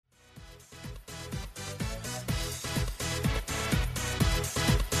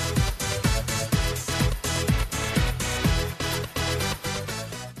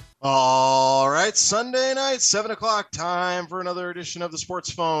All right, Sunday night, 7 o'clock, time for another edition of the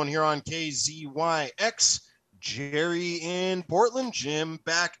Sports Phone here on KZYX. Jerry in Portland, Jim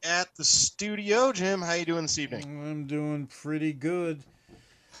back at the studio. Jim, how you doing this evening? I'm doing pretty good.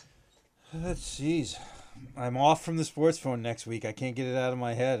 Jeez, I'm off from the sports phone next week. I can't get it out of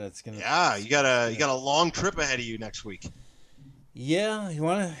my head. Yeah, you got It's a you gonna. got a long trip ahead of you next week. Yeah, you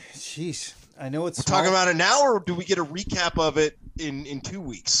wanna? Jeez, I know it's We're talking small. about it now, or do we get a recap of it in 2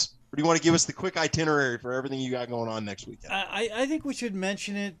 weeks? Or do you want to give us the quick itinerary for everything you got going on next weekend? I think we should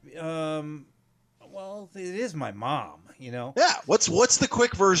mention it. Well, it is my mom. Yeah, what's the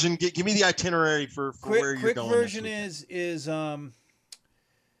quick version? Give me the itinerary for Quick where you're quick going next version weekend. is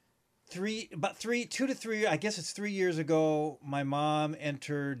about 2 to 3. I guess it's 3 years ago. My mom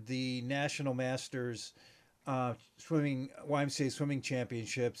entered the National Masters swimming YMCA swimming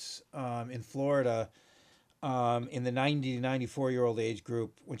championships in Florida in the 90 to 94-year-old age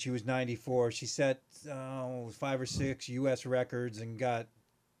group. When she was 94, she set 5 or 6 U.S. records and got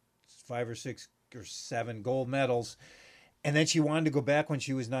 5 or 6 or 7 gold medals. And then she wanted to go back when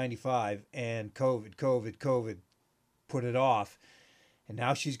she was 95, and COVID put it off. And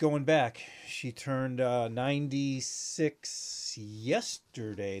now she's going back. She turned 96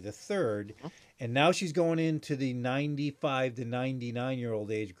 yesterday, the 3rd. And now she's going into the 95 to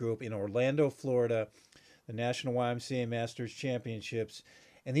 99-year-old age group in Orlando, Florida, the National YMCA Masters Championships.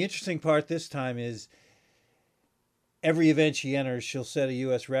 And the interesting part this time is every event she enters, she'll set a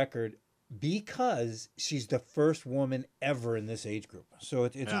U.S. record because she's the first woman ever in this age group. So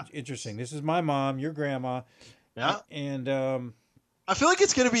it's Yeah, interesting. This is my mom, your grandma, yeah. and I feel like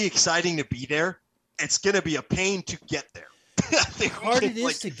it's going to be exciting to be there. It's going to be a pain to get there. I think we hard can it is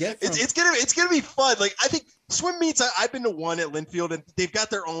like to get it's from. it's gonna it's gonna be fun. Like I think swim meets. I've been to one at Linfield, and they've got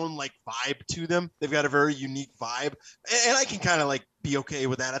their own like vibe to them. They've got a very unique vibe, and I can kind of like be okay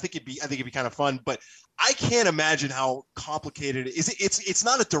with that. I think it'd be kind of fun, but I can't imagine how complicated it is. It's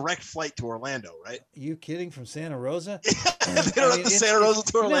not a direct flight to Orlando, right? Are you kidding? From Santa Rosa? They I don't have mean, the Santa Rosa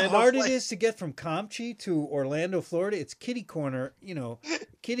to you know how Orlando hard it flight. is to get from Comchi to Orlando, Florida. It's kitty corner,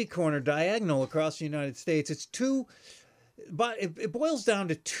 kitty corner diagonal across the United States. It's two, but it boils down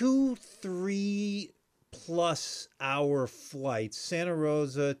to 2 3+ hour flights. Santa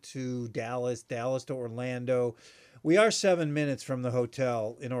Rosa to Dallas, Dallas to Orlando. We are 7 minutes from the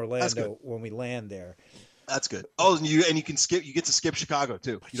hotel in That's good. Orlando when we land there. That's good. Oh, and you can skip. You get to skip Chicago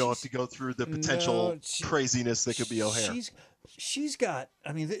too. But You don't have to she's go through the no, potential craziness that could be O'Hare. she's she's got.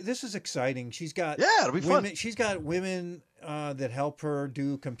 I mean, this is exciting. She's got Yeah, it'll be fun. women. She's got women that help her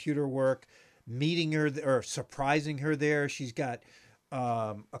do computer work, meeting her or surprising her there. She's got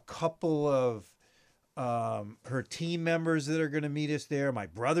a couple of her team members that are going to meet us there. My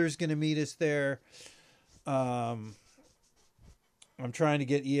brother's going to meet us there. Um, I'm trying to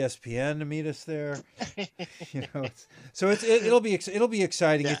get ESPN to meet us there. So it'll be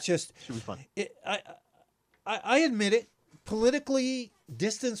exciting. Yeah, It's just should be fun. it, I admit it. Politically,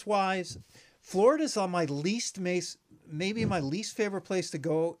 distance wise, Florida's on maybe my least favorite place to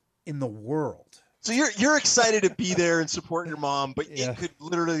go in the world. So you're excited to be there and support your mom, but it Yeah, could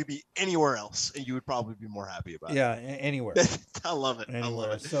literally be anywhere else, and you would probably be more happy about yeah, anywhere, it. I love it. I love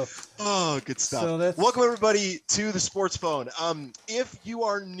anywhere. it. So Oh, good stuff. so that's Welcome everybody to the Sports Phone. If you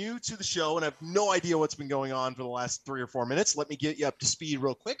are new to the show and have no idea what's been going on for the last 3 or 4 minutes, let me get you up to speed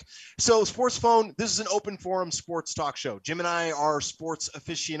real quick. So, Sports Phone, this is an open forum sports talk show. Jim and I are sports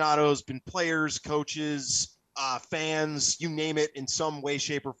aficionados, been players, coaches, fans, you name it, in some way,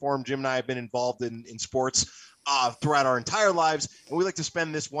 shape, or form. Jim and I have been involved in sports throughout our entire lives. And we like to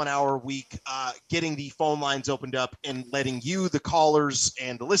spend this 1 hour a week getting the phone lines opened up and letting you, the callers,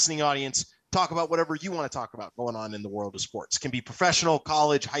 and the listening audience talk about whatever you want to talk about going on in the world of sports. It can be professional,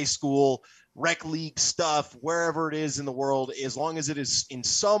 college, high school, rec league stuff, wherever it is in the world, as long as it is in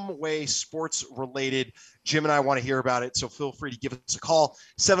some way sports related. Jim and I want to hear about it. So feel free to give us a call,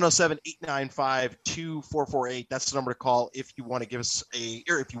 707-895-2448. That's the number to call if you want to give us a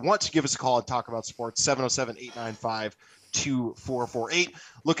call and talk about sports, 707-895-2448.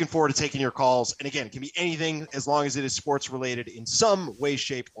 Looking forward to taking your calls. And again, it can be anything as long as it is sports related in some way,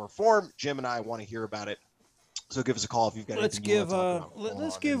 shape, or form. Jim and I want to hear about it. So give us a call if you've got let's anything you want give to talk about going let's on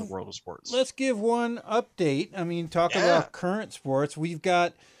in the give world of sports. let's give one update. I mean, talk Yeah. about current sports. We're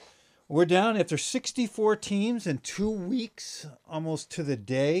down after 64 teams in 2 weeks, almost to the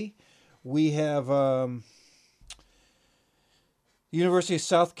day. We have University of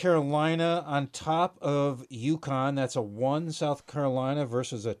South Carolina on top of UConn. That's a 1 South Carolina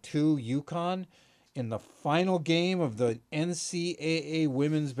versus a 2 UConn in the final game of the NCAA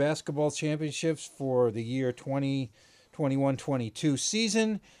Women's Basketball Championships for the year 2021-22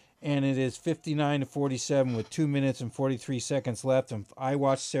 season. and it is 59-47 with 2 minutes and 43 seconds left. And I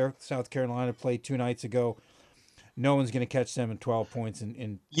watched South Carolina play 2 nights ago. No one's going to catch them in 12 points.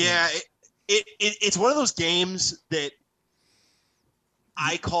 Yeah, it's one of those games that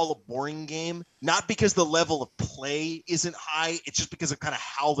I call a boring game, not because the level of play isn't high. It's just because of kind of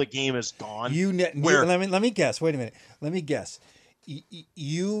how the game has gone. Let me guess. Wait a minute. Let me guess.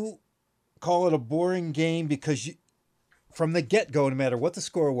 You call it a boring game because from the get-go, no matter what the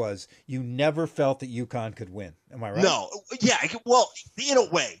score was, you never felt that UConn could win. Am I right? No. Yeah. Well, in a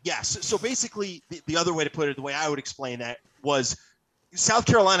way, yes. So basically, the other way to put it, the way I would explain that was South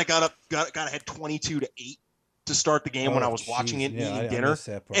Carolina got ahead 22-8 to start the game when I was watching it, eating dinner.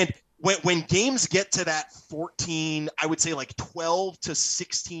 And when games get to that 14, I would say like 12 to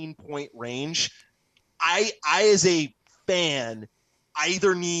 16 point range, I as a fan, I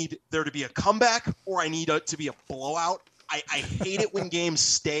either need there to be a comeback or I need it to be a blowout. I hate it when games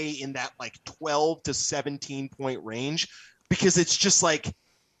stay in that like 12 to 17 point range because it's just like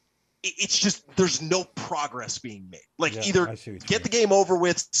there's no progress being made. Like either get the game over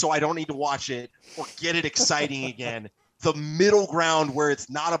with so I don't need to watch it or get it exciting again. The middle ground where it's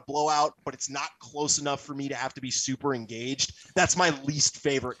not a blowout, but it's not close enough for me to have to be super engaged. That's my least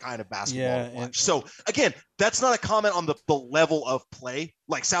favorite kind of basketball to watch. So again, that's not a comment on the level of play.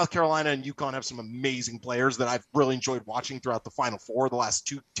 Like South Carolina and UConn have some amazing players that I've really enjoyed watching throughout the Final Four, the last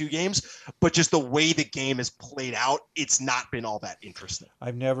two games, but just the way the game is played out, it's not been all that interesting.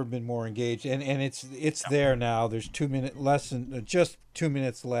 I've never been more engaged, and it's there now. There's 2 minutes less than just 2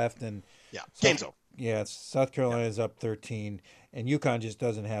 minutes left, and game's over. Yeah, South Carolina is up 13, and UConn just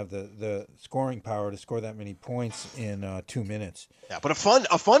doesn't have the scoring power to score that many points in 2 minutes. Yeah, but a fun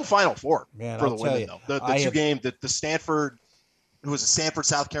Final Four for the women, though. The Stanford, who was a Stanford,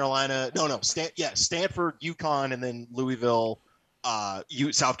 South Carolina. Stanford, UConn, and then Louisville,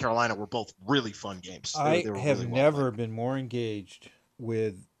 South Carolina were both really fun games. They have really never been more engaged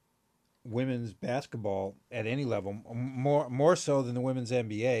with women's basketball at any level, more so than the women's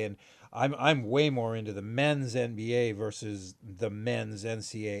NBA, and I'm way more into the men's NBA versus the men's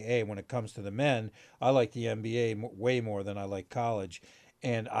NCAA. When it comes to the men, I like the NBA way more than I like college,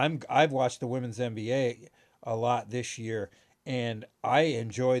 and I've watched the women's NBA a lot this year, and I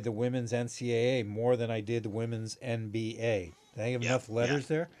enjoyed the women's NCAA more than I did the women's NBA. Did I have enough letters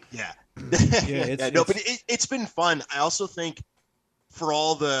there? Yeah. But it's been fun. I also think for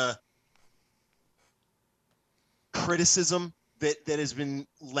all the criticism that has been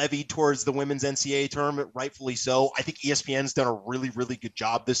levied towards the women's NCAA tournament, rightfully so. I think ESPN's done a really, really good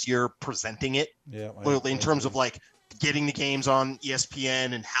job this year presenting it. In terms of like getting the games on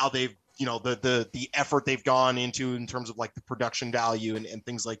ESPN and how they've, the effort they've gone into in terms of like the production value and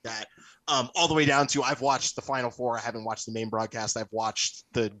things like that. All the way down to I've watched the Final Four. I haven't watched the main broadcast. I've watched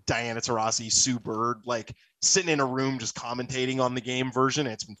the Diana Taurasi, Sue Bird, like sitting in a room just commentating on the game version.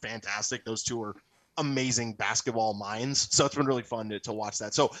 It's been fantastic. Those two are amazing basketball minds, so it's been really fun to watch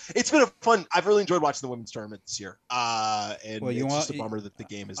that. So it's been I've really enjoyed watching the women's tournament this year, and it's just a bummer that the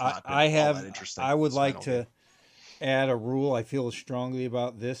game is not all that interesting. I would like to add a rule. I feel as strongly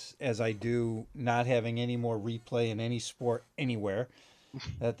about this as I do not having any more replay in any sport anywhere.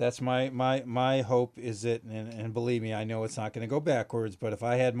 That's my hope is that, and believe me, I know it's not going to go backwards, but if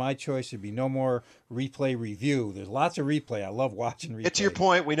I had my choice, there'd be no more replay review. There's lots of replay. I love watching replay. Get to your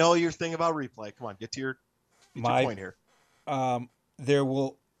point. We know your thing about replay. Come on, get to your point here.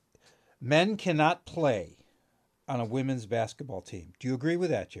 Men cannot play on a women's basketball team. Do you agree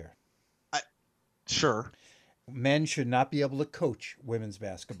with that, Jared? Sure. Men should not be able to coach women's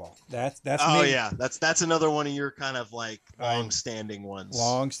basketball. That's that's another one of your kind of like long-standing ones.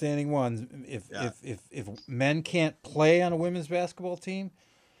 If men can't play on a women's basketball team,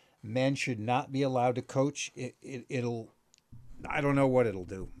 men should not be allowed to coach. It'll I don't know what it'll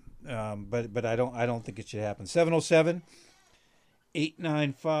do, but I don't think it should happen.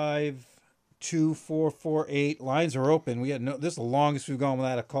 707-895-2448. Lines are open. This is the longest we've gone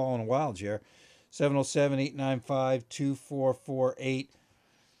without a call in a while, Jer. 707-895-2448.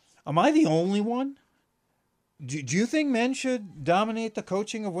 Am I the only one? Do you think men should dominate the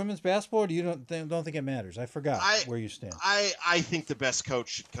coaching of women's basketball, or do you don't think it matters? I forgot where you stand. I think the best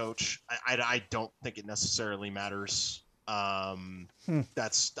coach should coach. I don't think it necessarily matters.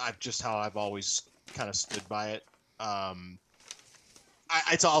 That's just how I've always kind of stood by it.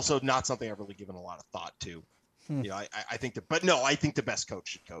 It's also not something I've really given a lot of thought to. I think I think the best coach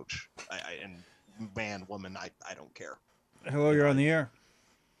should coach. And man, woman, I don't care. Hello, you're on the air.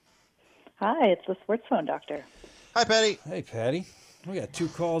 Hi, it's the Sports Phone Doctor. Hi, Patty. Hey, Patty. We got two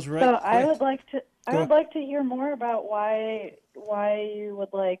calls right. So quick. I would like to. I would like to hear more about why you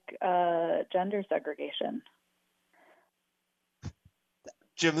would like gender segregation.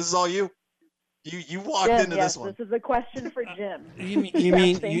 Jim, this is all you. You walked Jim, into yes, this one. this is a question for Jim.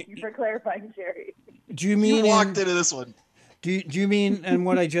 Thank you for clarifying, Jerry. Do you mean You walked into this one. Do you mean in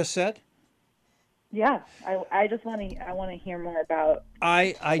what I just said? Yeah, I just want to hear more about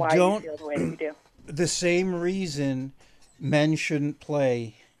I why don't you feel the way you do. the same reason men shouldn't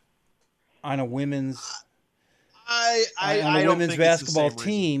play on a women's I don't women's think it's the basketball same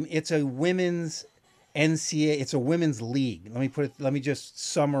reason. team. It's a women's NCAA. It's a women's league. Let me just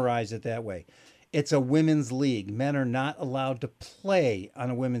summarize it that way. It's a women's league. Men are not allowed to play on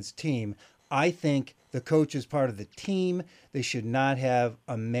a women's team. I think the coach is part of the team. They should not have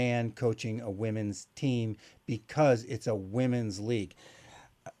a man coaching a women's team because it's a women's league.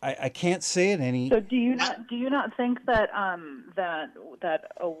 I can't say it any. So do you not think that that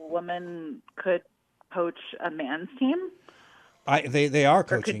a woman could coach a man's team? They are Or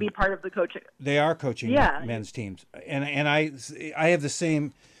coaching. could be part of the coaching. They are coaching Yeah. men's teams, and I have the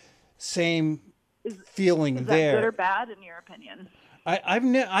same feeling Is that there. good or bad in your opinion?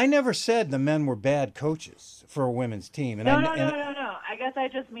 I never said the men were bad coaches for a women's team. And No. I guess I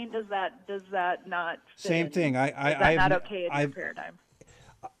just mean, does that not fit Same in? thing. Is that not okay in your paradigm?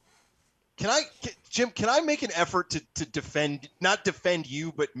 Jim, can I make an effort to defend, not defend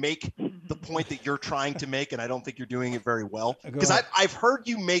you, but make the point that you're trying to make, and I don't think you're doing it very well. Because I've heard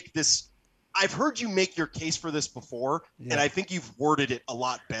you make this, I've heard you make your case for this before, and I think you've worded it a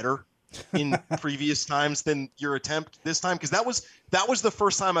lot better in previous times than your attempt this time. Because that was the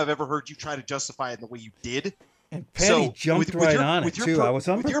first time I've ever heard you try to justify it in the way you did. And Patty jumped right on it too. I was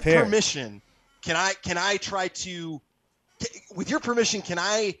unprepared. With your permission, can I try to? With your permission, can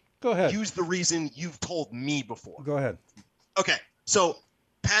I? Go ahead. Use the reason you've told me before. Go ahead. Okay. So,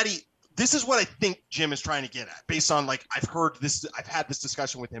 Patty, this is what I think Jim is trying to get at based on I've had this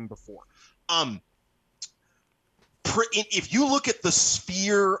discussion with him before. If you look at the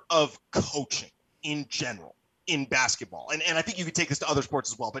sphere of coaching in general in basketball, and I think you could take this to other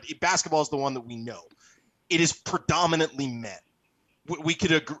sports as well, but basketball is the one that we know. It is predominantly men. We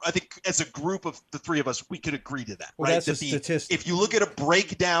could agree, I think as a group of the three of us, we could agree to that, well, right? That's a statistic. If you look at a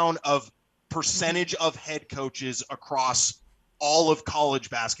breakdown of percentage of head coaches across all of college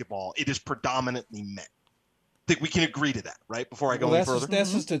basketball, it is predominantly men. I think we can agree to that, right? Before I go any further.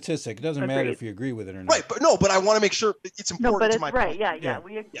 That's a statistic. It doesn't matter if you agree with it or not. Right, but I want to make sure it's important. No, but to it's my right. point. Yeah.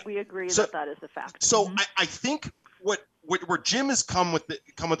 We agree that is a fact. So I think where Jim has come with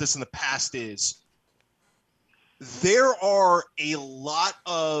this in the past is there are a lot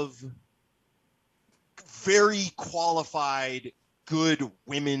of very qualified, good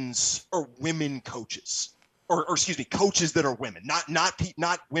women coaches, or excuse me, coaches that are women,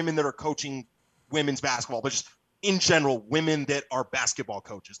 not women that are coaching women's basketball, but just in general, women that are basketball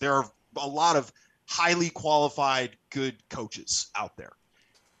coaches. There are a lot of highly qualified, good coaches out there.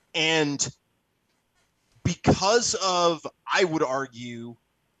 And because of, I would argue,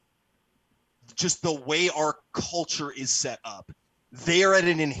 just the way our culture is set up, they are at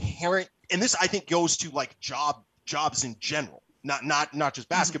an inherent, and this I think goes to jobs in general, not just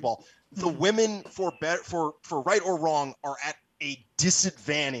basketball. The women, for right or wrong, are at a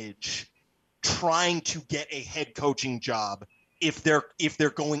disadvantage trying to get a head coaching job if they're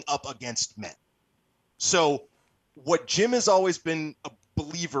going up against men. So what Jim has always been a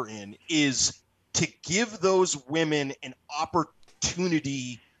believer in is to give those women an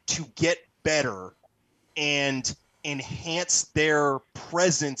opportunity to get better and enhance their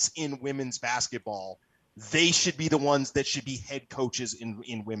presence in women's basketball. They should be the ones that should be head coaches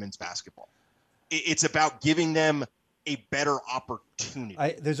in women's basketball. It's about giving them a better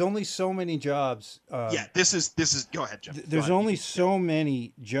opportunity. There's only so many jobs. This is. Go ahead, Jim. There's only so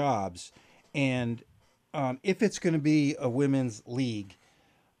many jobs, and if it's going to be a women's league,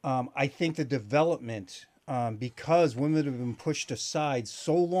 I think the development, because women have been pushed aside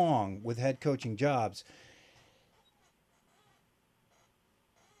so long with head coaching jobs,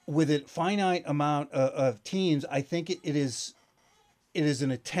 with a finite amount of teams, I think it is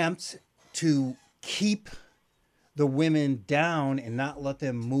an attempt to keep the women down and not let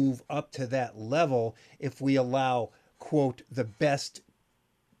them move up to that level if we allow, quote, the best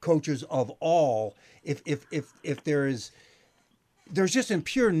coaches of all. If there's just in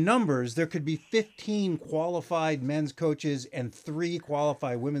pure numbers, there could be 15 qualified men's coaches and 3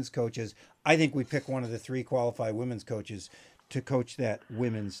 qualified women's coaches. I think we pick one of the 3 qualified women's coaches to coach that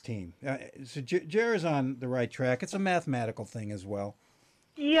women's team. So Jer's on the right track. It's a mathematical thing as well.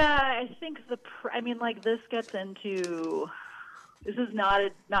 Yeah, I think this gets into This is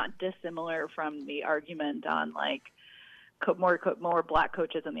not dissimilar from the argument on like more black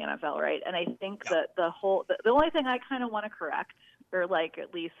coaches in the NFL, right? And I think that the only thing I kind of want to correct, or like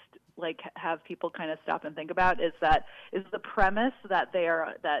at least like have people kind of stop and think about, is the premise that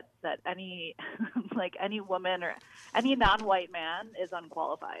that any like any woman or any non-white man is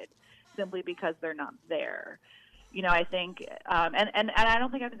unqualified simply because they're not there. You know, I think, and I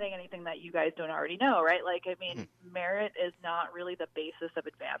don't think I'm saying anything that you guys don't already know, right? Like, I mean, merit is not really the basis of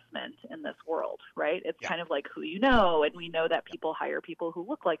advancement in this world, right? It's kind of like who you know, and we know that people hire people who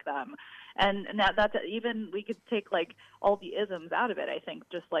look like them. And that's even, we could take like all the isms out of it. I think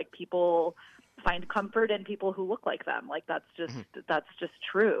just like people find comfort in people who look like them. Like that's just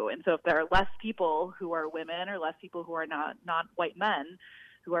true. And so if there are less people who are women or less people who are not white men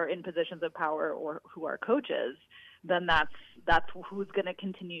who are in positions of power or who are coaches, then that's who's going to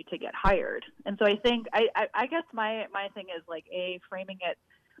continue to get hired. And so I think, I guess my thing is like, framing it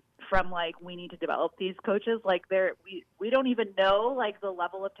from like, we need to develop these coaches. Like we don't even know like the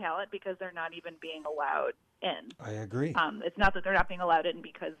level of talent because they're not even being allowed in. I agree. It's not that they're not being allowed in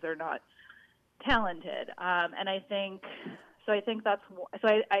because they're not talented. And I think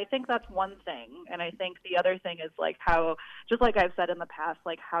that's one thing. And I think the other thing is like how, just like I've said in the past,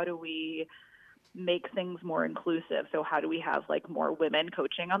 like how do we make things more inclusive? So how do we have like more women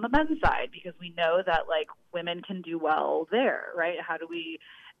coaching on the men's side? Because we know that like women can do well there, right? How do we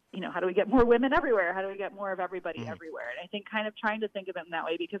get more women everywhere? How do we get more of everybody everywhere? And I think kind of trying to think of it in that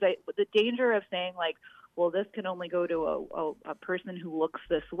way, because the danger of saying like, well, this can only go to a person who looks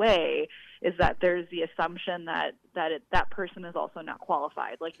this way, is that there's the assumption that that person is also not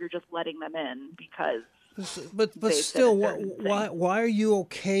qualified. Like you're just letting them in because. But still, why are you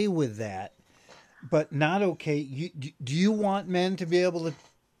okay with that, but not okay? Do you want men to be able to,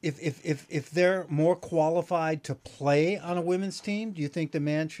 if they're more qualified to play on a women's team? Do you think the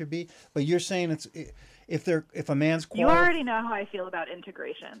man should be? But you're saying if a man's qualified. You already know how I feel about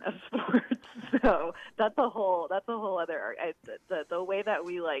integration of sports. So that's a whole other, the way that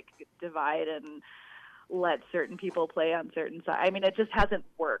we like divide and let certain people play on certain sides. I mean, it just hasn't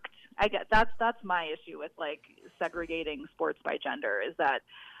worked. I get that's my issue with like segregating sports by gender, is that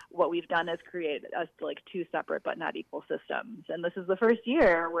what we've done is create us like two separate but not equal systems. And this is the first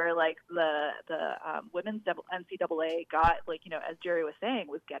year where like the women's NCAA got, like, you know, as Jerry was saying,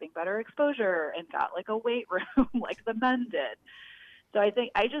 was getting better exposure and got like a weight room like the men did. So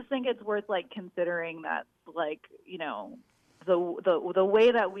I just think it's worth like considering that, like, you know, the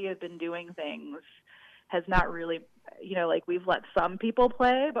way that we have been doing things has not really, you know, like we've let some people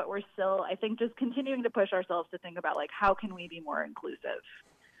play, but we're still, I think, just continuing to push ourselves to think about like, how can we be more inclusive?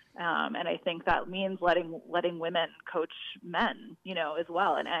 And I think that means letting women coach men, you know, as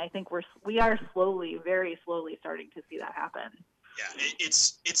well. And I think we are very slowly starting to see that happen. Yeah,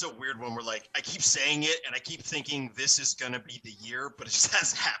 it's a weird one. We're like, I keep saying it and I keep thinking this is going to be the year, but it just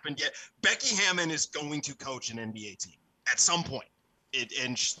hasn't happened yet. Becky Hammon is going to coach an NBA team at some point.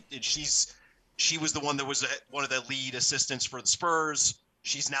 She was the one that was one of the lead assistants for the Spurs.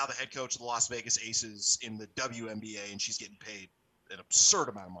 She's now the head coach of the Las Vegas Aces in the WNBA, and she's getting paid an absurd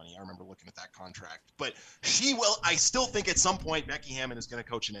amount of money. I remember looking at that contract. But I still think at some point Becky Hammon is going to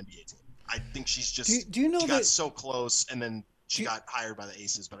coach an NBA team. I think she's just do you know she that, got so close, and then she got hired by the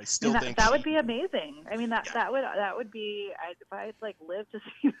Aces, but I still think that would be amazing. I mean, that would be, if I like lived to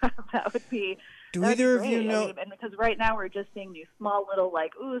see that would be. Do either of you know? I mean, and because right now we're just seeing these small little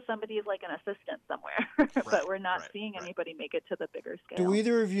like, ooh, somebody's like an assistant somewhere, but we're not seeing anybody make it to the bigger scale. Do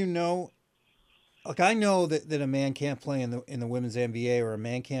either of you know? Like, I know that a man can't play in the women's NBA, or a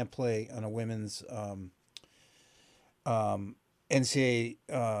man can't play on a women's NCAA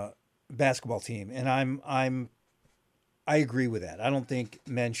basketball team, and I agree with that. I don't think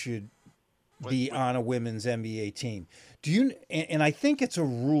men should be on a women's NBA team. Do you? And I think it's a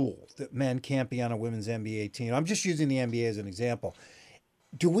rule that men can't be on a women's NBA team. I'm just using the NBA as an example.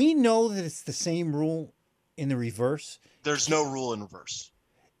 Do we know that it's the same rule in the reverse? There's no rule in reverse.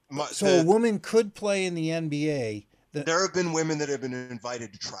 A woman could play in the NBA. There have been women that have been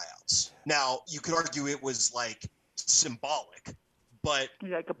invited to tryouts. Now, you could argue it was like symbolic, but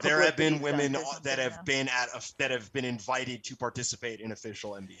there have been women that have been invited to participate in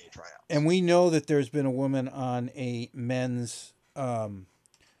official NBA tryouts. And we know that there's been a woman on a men's,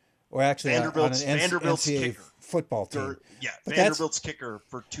 or actually Vanderbilt's NCAA kicker football team. Vanderbilt's kicker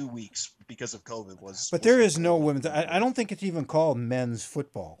for 2 weeks because of COVID was. But there is no women's. I don't think it's even called men's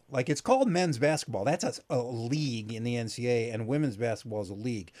football. Like, it's called men's basketball. That's a league in the NCAA, and women's basketball is a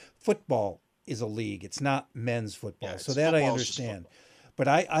league. Football is a league. It's not men's football. So that I understand. But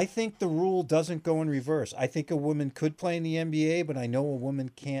I think the rule doesn't go in reverse. I think a woman could play in the NBA, but I know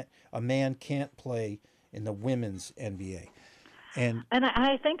a man can't play in the women's NBA. And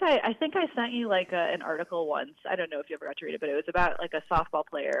I think I think I sent you like an article once. I don't know if you ever got to read it, but it was about like a softball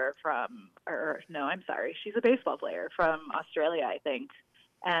player from, or no, I'm sorry, she's a baseball player from Australia, I think.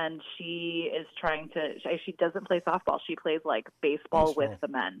 And she is trying to. She doesn't play softball. She plays like baseball with the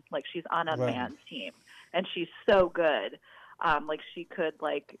men. Like she's on a Right. man's team, and she's so good. Like she could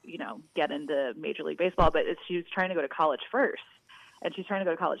get into Major League Baseball, but she was trying to go to college first. And she's trying to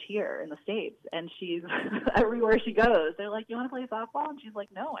go to college here in the States. And she's everywhere she goes, they're like, "You want to play softball?" And she's like,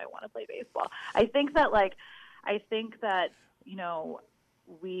 "No, I want to play baseball." I think that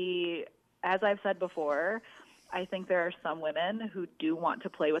we, as I've said before, I think there are some women who do want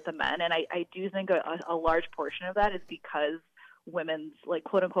to play with the men. And I do think a large portion of that is because women's, like,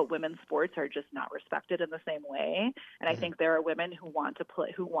 quote unquote, women's sports are just not respected in the same way. And I think there are women who want to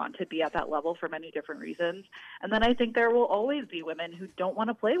play, who want to be at that level for many different reasons. And then I think there will always be women who don't want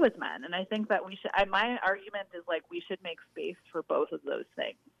to play with men. And I think that my argument is like, we should make space for both of those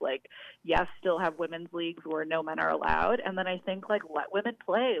things. Like, yes, still have women's leagues where no men are allowed. And then I think like, let women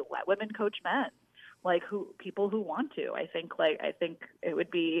play, let women coach men. Like people who want to. I think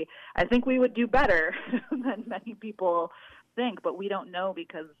we would do better than many people think, but we don't know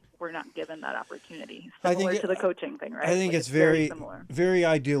because we're not given that opportunity. Similar to the coaching thing, right? I think like it's very similar. very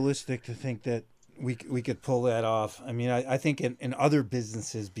idealistic to think that we could pull that off. I mean, I think in other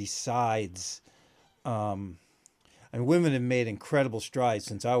businesses besides, women have made incredible strides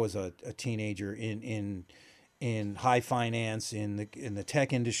since I was a teenager in high finance, in the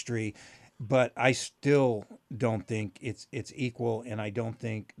tech industry. But I still don't think it's equal, and I don't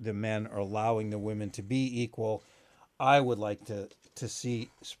think the men are allowing the women to be equal. I would like to see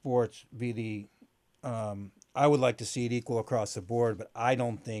sports be I would like to see it equal across the board, but I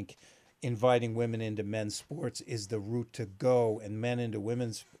don't think inviting women into men's sports is the route to go, and men into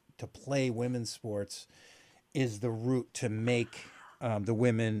to play women's sports is the route to make the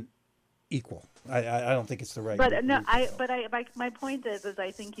women equal. I don't think it's the right. But route no, to go. my point is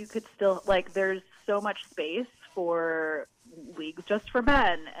I think you could still, like, there's so much space for leagues just for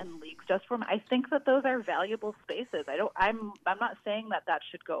men and leagues just for men. I think that those are valuable spaces. I'm not saying that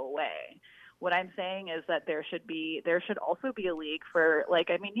should go away. What I'm saying is that there should also be a league for, like,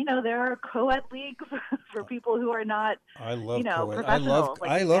 I mean, there are co-ed leagues for people who are not, I love co-ed. professional.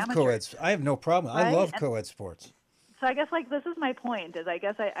 I love co-eds. I have no problem. Right? I love co-ed sports. So I guess, like, this is my point, is I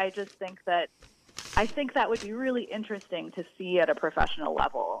guess I just think that would be really interesting to see at a professional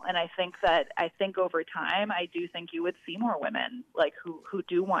level. And I think over time, I do think you would see more women, like, who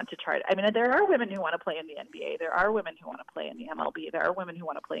do want to try. I mean, there are women who want to play in the NBA. There are women who want to play in the MLB. There are women who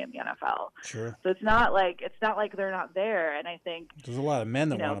want to play in the NFL. Sure. So it's not like they're not there. And I think there's a lot of men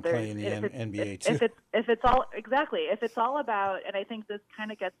that want to play in the NBA too. If it's all about, and I think this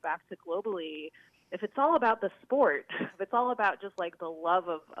kind of gets back to globally, if it's all about the sport, if it's all about just like the love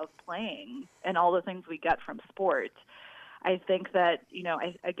of playing and all the things we get from sport, I think that,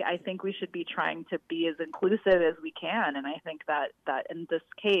 I think we should be trying to be as inclusive as we can. And I think that in this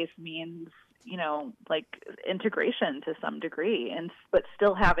case means, like, integration to some degree, but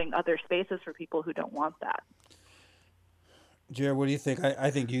still having other spaces for people who don't want that. Jared, what do you think?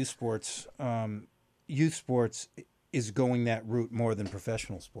 I think youth sports is going that route more than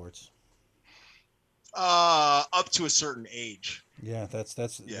professional sports. Up to a certain age. Yeah,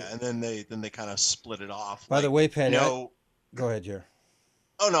 that's yeah, and then they kind of split it off. By the way, Patty, go ahead, Jared.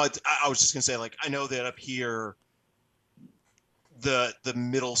 Oh no, I was just gonna say, like, I know that up here, the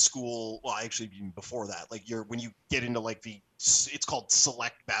middle school, well, actually even before that, like, when you get into like it's called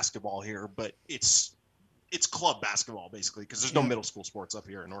select basketball here, but it's club basketball basically, because there's no middle school sports up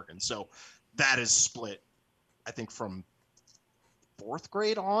here in Oregon. So that is split, I think, from 4th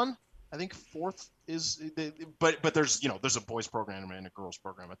grade on. I think 4th is, but there's there's a boys program and a girls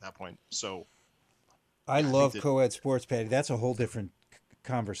program at that point. So I love co-ed sports, Patty. That's a whole different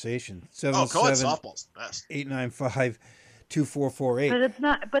conversation. Co-ed softball's the best. 895-2448.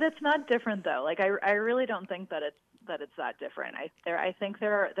 But it's not different though. Like, I really don't think that it's that different. I think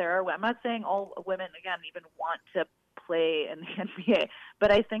there are. I'm not saying all women, again, even want to play in the NBA, but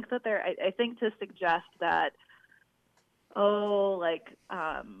I think that I think to suggest that,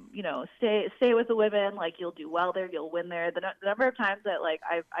 stay with the women, like, you'll do well there, you'll win there. The number of times that, like,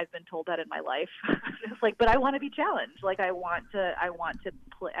 I've been told that in my life, it's like, but I want to be challenged. Like, I want to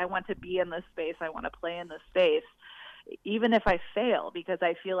play, I want to be in this space, I want to play in this space, even if I fail, because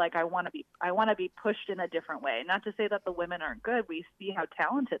I feel like I want to be pushed in a different way. Not to say that the women aren't good. We see how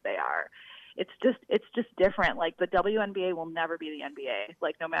talented they are. it's just different. Like the WNBA will never be the NBA.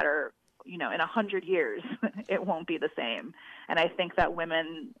 Like no matter, in 100 years, it won't be the same. And I think that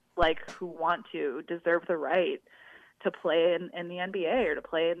women like who want to deserve the right to play in the NBA or to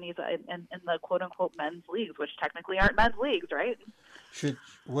play in these in the quote unquote men's leagues, which technically aren't men's leagues, right?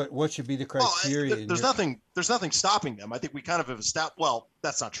 What should be the criteria? Well, there's nothing stopping them. I think we kind of have established. Well,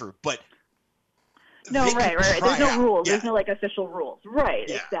 that's not true, but no, right. There's no rules. Yeah. There's no like official rules, right?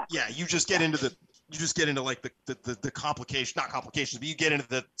 Yeah, exactly. Yeah, you just get into like the complication, not complications, but you get into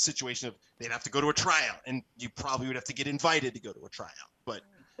the situation of they'd have to go to a tryout, and you probably would have to get invited to go to a tryout, but.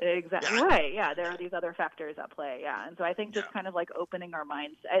 Exactly. Yeah. Right. Yeah. There are these other factors at play. Yeah. And so I think just kind of like opening our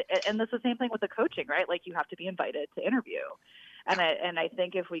minds, and it's the same thing with the coaching, right? Like you have to be invited to interview. And I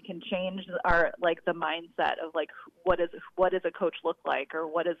think if we can change our, like the mindset of like, what does a coach look like? Or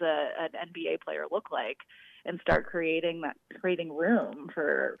what does an NBA player look like? And start creating room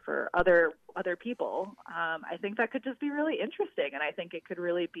for other people. I think that could just be really interesting. And I think it could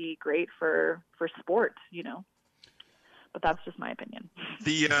really be great for sport, But that's just my opinion.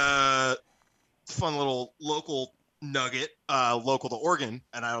 The fun little local nugget, local to Oregon,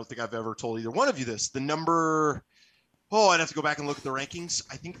 and I don't think I've ever told either one of you this. The number, I'd have to go back and look at the rankings.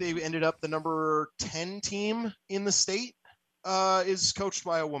 I think they ended up the number 10 team in the state is coached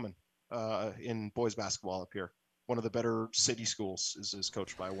by a woman in boys basketball up here. One of the better city schools is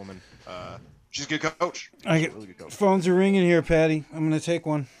coached by a woman. She's a good coach. Really good coach. Phones are ringing here, Patty. I'm going to take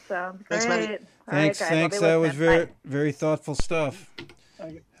one. Sounds Thanks, great. Patty. Thanks. That was very thoughtful stuff.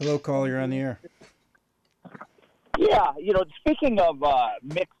 Hello, caller. You're on the air. Yeah, speaking of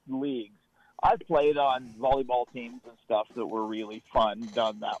mixed leagues, I've played on volleyball teams and stuff that were really fun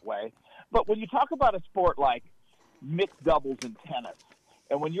done that way. But when you talk about a sport like mixed doubles in tennis,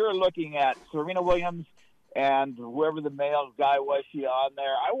 and when you're looking at Serena Williams and whoever the male guy was she on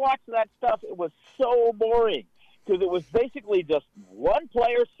there, I watched that stuff. It was so boring because it was basically just one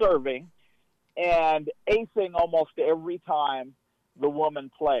player serving and acing almost every time the woman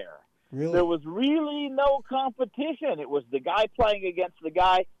player. Really? There was really no competition. It was the guy playing against the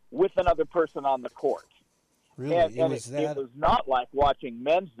guy with another person on the court. Really? And it was not like watching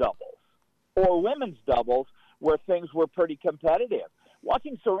men's doubles or women's doubles where things were pretty competitive.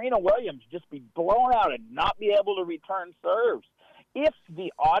 Watching Serena Williams just be blown out and not be able to return serves. If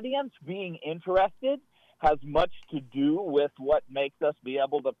the audience being interested has much to do with what makes us be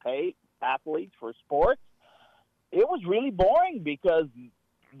able to pay athletes for sports, it was really boring because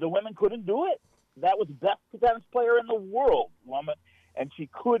the women couldn't do it. That was the best tennis player in the world, woman, and she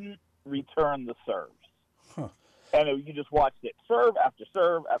couldn't return the serves. Huh. And you just watched it serve after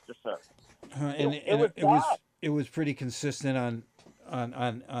serve after serve. It was pretty consistent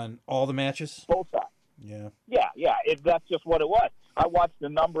on all the matches. Both sides. Yeah. Yeah. That's just what it was. I watched a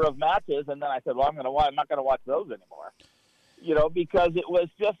number of matches, and then I said, "Well, I'm not going to watch those anymore." Because it was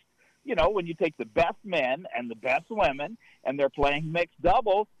just, when you take the best men and the best women, and they're playing mixed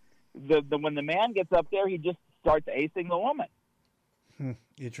doubles, when the man gets up there, he just starts acing the woman.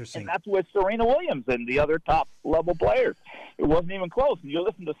 Interesting. And that's with Serena Williams and the other top level players. It wasn't even close. And you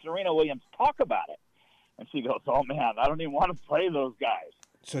listen to Serena Williams talk about it, and she goes, "Oh man, I don't even want to play those guys."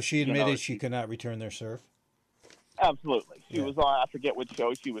 So she admitted she could not return their serve? Absolutely. She was on, I forget what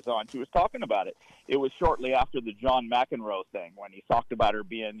show she was on. She was talking about it. It was shortly after the John McEnroe thing when he talked about her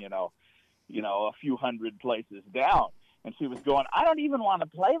being, a few hundred places down. And she was going, "I don't even want to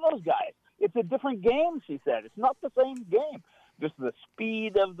play those guys. It's a different game," she said. "It's not the same game. Just the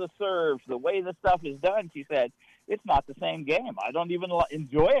speed of the serves, the way the stuff is done," she said, "it's not the same game. I don't even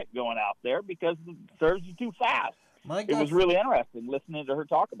enjoy it going out there because the serves are too fast." It was really interesting listening to her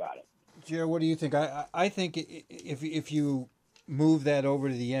talk about it. Jared, what do you think? I think if you move that over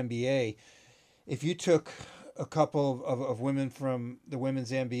to the NBA, if you took a couple of women from the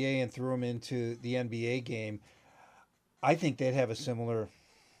women's NBA and threw them into the NBA game, I think they'd have a similar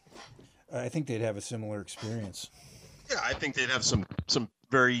experience. Yeah, I think they'd have some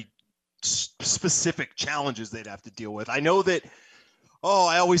very specific challenges they'd have to deal with. I know that.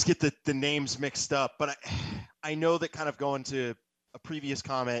 I always get the names mixed up, but I know that, kind of going to a previous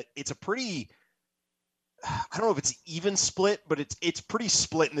comment, it's a pretty, I don't know if it's even split, but it's pretty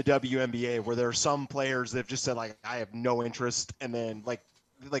split in the WNBA, where there are some players that have just said, like, I have no interest, and then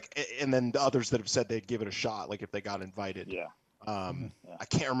and then the others that have said they'd give it a shot, like if they got invited. Yeah. I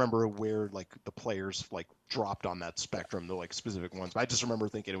can't remember where the players dropped on that spectrum, the specific ones, but I just remember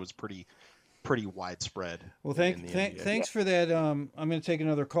thinking it was pretty widespread. Well, thanks for that. I'm going to take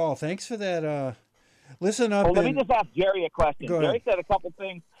another call. Thanks for that. Listen up. Well, let me just ask Jerry a question. Jerry said a couple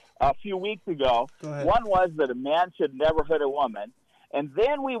things a few weeks ago. Go ahead. One was that a man should never hit a woman, And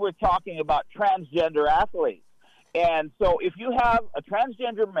then we were talking about transgender athletes. And so if you have a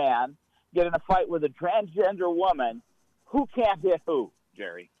transgender man get in a fight with a transgender woman, who can't hit who,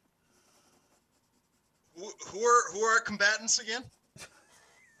 Jerry? Who are our combatants again?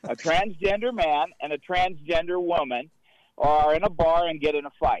 A transgender man and a transgender woman are in a bar and get in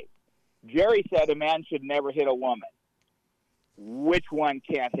a fight. Jerry said a man should never hit a woman. Which one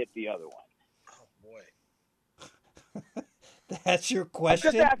can't hit the other one? Oh, boy. That's your I'm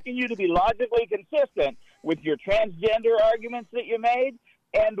question? just asking you to be logically consistent with your transgender arguments that you made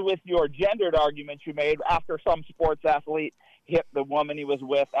and with your gendered arguments you made after some sports athlete hit the woman he was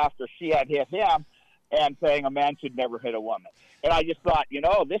with after she had hit him, and saying a man should never hit a woman. And I just thought,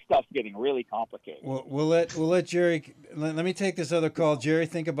 this stuff's getting really complicated. We'll let Jerry. Let me take this other call. Jerry,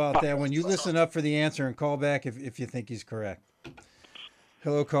 think about that when you listen up for the answer and call back if you think he's correct.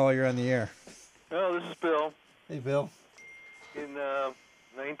 Hello, caller. You're on the air. Oh, this is Bill. Hey, Bill. In when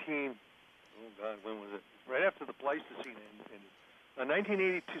was it? Right after the Pleistocene in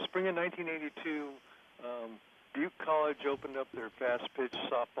 1982, spring of 1982, Butte College opened up their fast pitch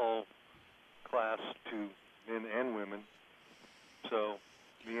softball class to men and women. So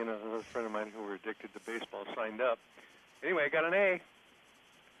me and another friend of mine who were addicted to baseball signed up. Anyway, I got an A.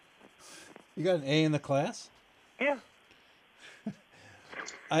 You got an A in the class? Yeah.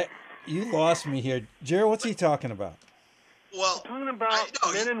 You lost me here, Jerry. What's he talking about? Well, We're talking about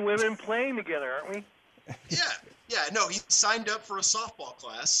men and women playing together, aren't we? Yeah. No, he signed up for a softball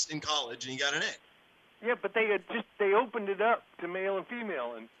class in college and he got an A. Yeah, but they opened it up to male and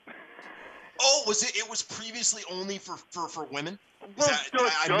female, and Oh, was it? It was previously only for women. Well,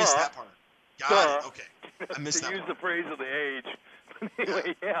 I missed that part. Got it. Okay, I missed that. To use the part. phrase of the age.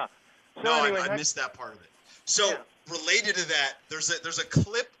 Anyway, yeah. So No, anyway, I missed that part of it. So Yeah. related to that, there's a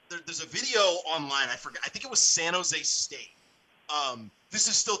clip. There's a video online. I forgot. I think it was San Jose State. This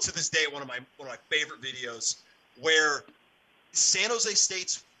is still to this day one of my favorite videos, where San Jose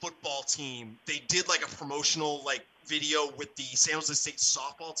State's football team, they did like a promotional video with the San Jose State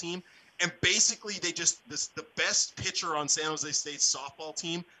softball team, and basically they the best pitcher on San Jose State's softball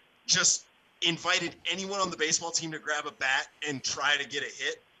team just invited anyone on the baseball team to grab a bat and try to get a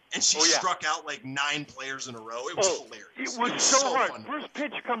hit, and she struck out like 9 players in a row. It was hilarious. It was so hard. Fun. First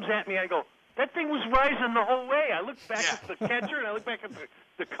pitch comes at me, I go, that thing was rising the whole way. I looked back at the catcher, and I looked back at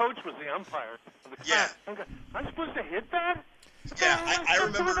the coach was the umpire of the class. I'm supposed to hit that? Yeah, I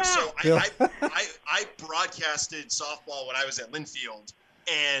remember. So I broadcasted softball when I was at Linfield,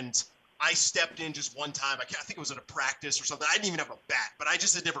 and I stepped in just one time. I think it was at a practice or something. I didn't even have a bat, but I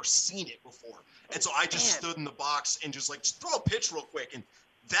just had never seen it before. And so I just stood in the box and just throw a pitch real quick, and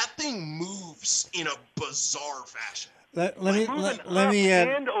that thing moves in a bizarre fashion. Let me add.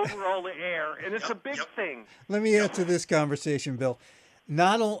 And over all the air, and it's a big thing. Let me add to this conversation, Bill.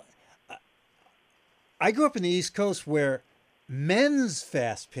 I grew up in the East Coast where men's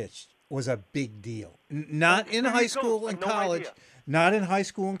fast pitch was a big deal. Not in high school and college. Not in high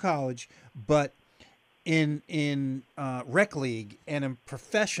school and college, but in rec league and in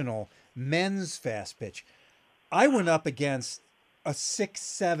professional men's fast pitch. I went up against a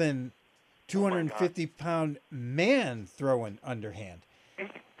 6'7", 250-pound man throwing underhand.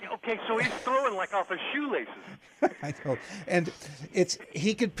 Okay, so he's throwing like off his shoelaces. I know, and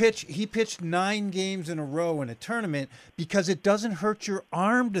he pitched 9 games in a row in a tournament because it doesn't hurt your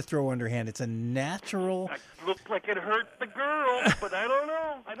arm to throw underhand. It's a natural. It looked like it hurt the girl, but I don't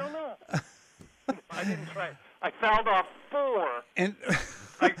know. I didn't try. I fouled off 4. And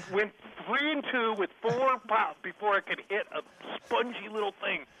I went 3 and 2 with 4 pops before I could hit a spongy little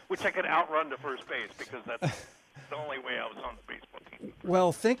thing, which I could outrun to first base because that's the only way I was on the baseball team.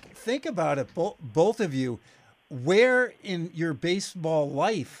 Well, think about it, both of you. Where in your baseball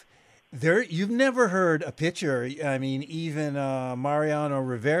life, you've never heard a pitcher? I mean, even Mariano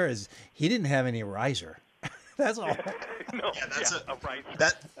Rivera's, he didn't have any riser. That's all. No, a riser.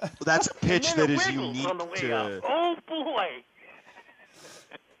 That's a pitch that is unique on the way to. up. Oh boy.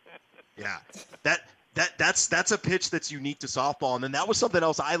 Yeah, that's a pitch that's unique to softball, and then that was something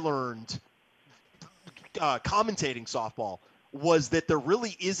else I learned commentating softball, was that there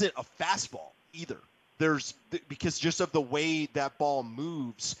really isn't a fastball either. Because just of the way that ball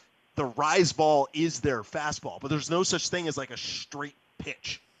moves, the rise ball is their fastball, but there's no such thing as like a straight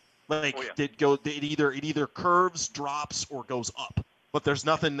pitch. It either curves, drops, or goes up, but there's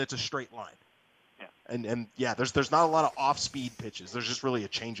nothing that's a straight line. And there's not a lot of off-speed pitches. There's just really a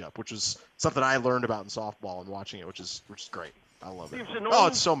changeup, which is something I learned about in softball and watching it, which is great. I love it.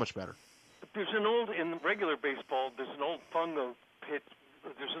 It's so much better. In regular baseball, there's an old fungo pitch.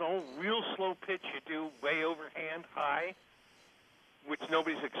 There's an old real slow pitch you do way overhand high. which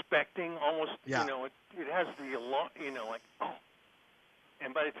nobody's expecting. Almost, Yeah. it has the like, oh.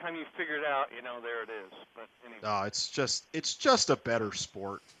 And by the time you figure it out, there it is. But anyway. No, it's just a better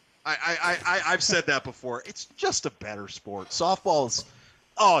sport. I've said that before. It's just a better sport. Softball is,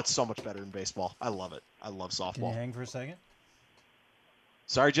 it's so much better than baseball. I love it. I love Can you softball. hang for a second?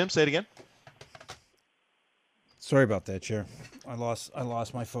 Sorry, Jim. Say it again. Sorry about that, Chair. I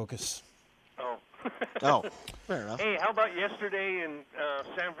lost my focus. Oh. Oh, fair enough. Hey, how about yesterday in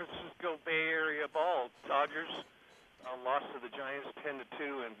San Francisco Bay Area ball? Dodgers lost to the Giants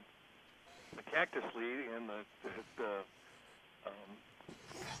 10-2 in the Cactus League, and the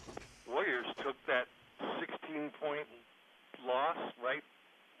Warriors took that 16-point loss right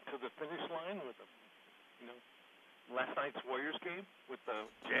to the finish line with last night's Warriors game with the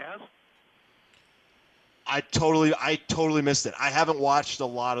Jazz. I totally missed it. I haven't watched a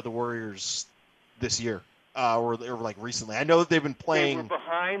lot of the Warriors this year, or like recently. I know that they've been playing. They were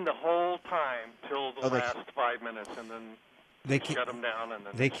behind the whole time till the last 5 minutes, and then They shut them down. And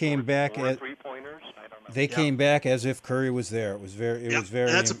then they came back at at 3-pointers. I don't know. They came back as if Curry was there. It was very. And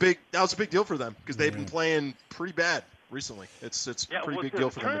that was a big deal for them because they've been playing pretty bad recently. It's a pretty big deal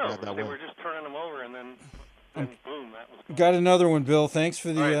for them to get that They win. were just turning them over, and then boom, that was gone. Got another one, Bill. Thanks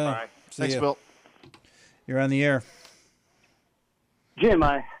for the. All right, bye. See Thanks, ya. Bill. You're on the air. Jim,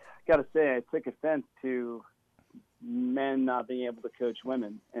 I got to say, I took offense to men not being able to coach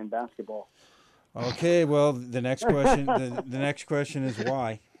women in basketball. Okay, well, the next question. the next question is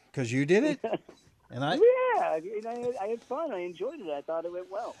why? Because you did it, and I. Yeah, I had fun. I enjoyed it. I thought it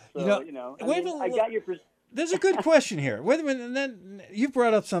went well. So, I got your. There's a good question here. Wait a minute, and then you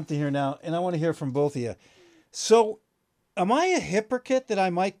brought up something here now, and I want to hear from both of you. So, am I a hypocrite that I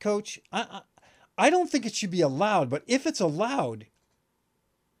might coach? I don't think it should be allowed, but if it's allowed,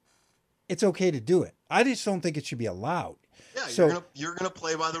 it's okay to do it. I just don't think it should be allowed. Yeah, So- you're gonna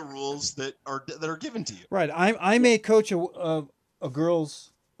play by the rules that are given to you. Right. I may coach a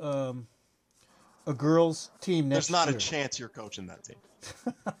girls team next There's not year. a chance you're coaching that team.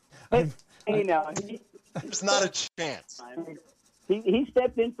 Hey, now, There's not a chance. he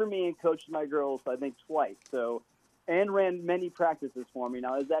stepped in for me and coached my girls, I think, twice. So, and ran many practices for me.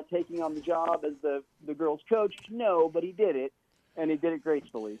 Now, is that taking on the job as the girls' coach? No, but he did it, and he did it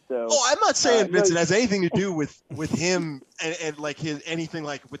gracefully. So, I'm not saying Vincent no, has anything to do with him and like his anything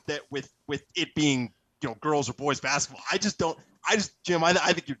like with that with it being girls or boys basketball. Jim, I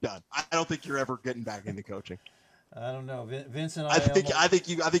think you're done. I don't think you're ever getting back into coaching. I don't know, Vincent. I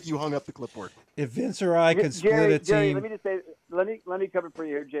think you hung up the clipboard. If Vince or I could split a Jerry, team, let me just say, let me cover for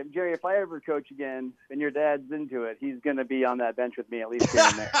you here, Jim. Jerry, if I ever coach again and your dad's into it, he's going to be on that bench with me at least here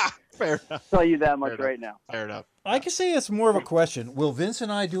and there. Fair enough. I'll tell you that much Fair right now. Fair enough. I could say it's more of a question. Will Vince and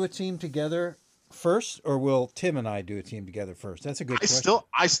I do a team together first, or will Tim and I do a team together first? That's a good question.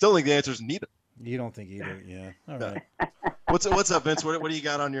 I still think the answer is neither. You don't think either? Yeah. All right. What's up, Vince? What do you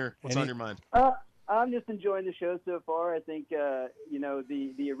got on your on your mind? I'm just enjoying the show so far. I think the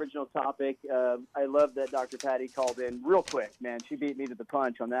original topic. I love that Dr. Patty called in real quick. Man, she beat me to the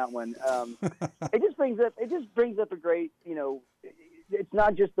punch on that one. It just brings up a great. It's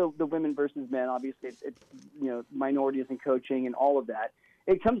not just the women versus men. Obviously, it's minorities in coaching and all of that.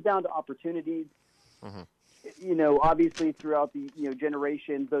 It comes down to opportunities. Mm-hmm. Obviously throughout the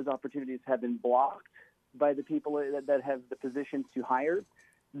generations, those opportunities have been blocked by the people that have the positions to hire.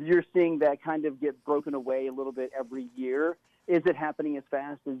 You're seeing that kind of get broken away a little bit every year. Is it happening as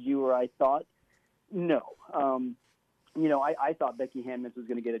fast as you or I thought? No. I thought Becky Hammons was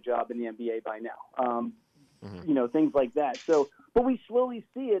going to get a job in the NBA by now. Things like that. So, but we slowly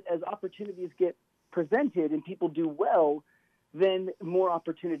see it as opportunities get presented and people do well, then more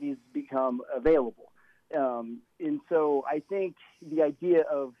opportunities become available. And so I think the idea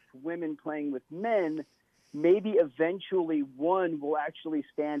of women playing with men, maybe eventually one will actually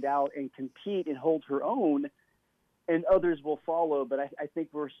stand out and compete and hold her own, and others will follow. But I think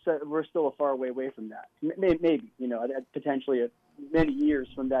we're still a far way away from that. Maybe potentially many years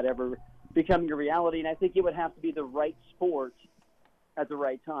from that ever becoming a reality. And I think it would have to be the right sport at the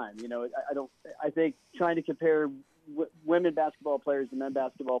right time. I think trying to compare women basketball players and men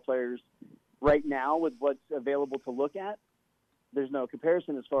basketball players right now with what's available to look at, there's no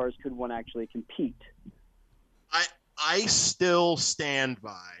comparison as far as could one actually compete. I still stand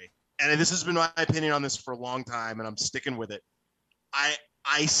by, and this has been my opinion on this for a long time, and I'm sticking with it.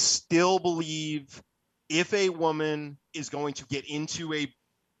 I still believe if a woman is going to get into a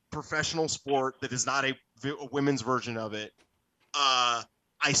professional sport that is not a women's version of it, I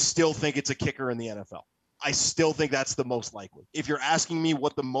still think it's a kicker in the NFL. I still think that's the most likely. If you're asking me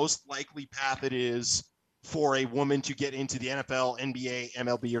what the most likely path it is, for a woman to get into the NFL, NBA,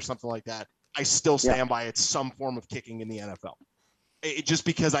 MLB, or something like that, I still stand by it's some form of kicking in the NFL. Just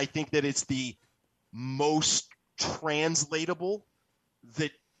because I think that it's the most translatable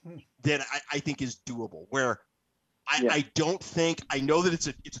that I think is doable. Where I don't think, I know that it's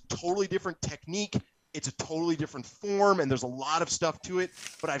a totally different technique, it's a totally different form, and there's a lot of stuff to it.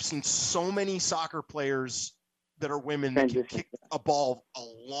 But I've seen so many soccer players that are women that can kick a ball a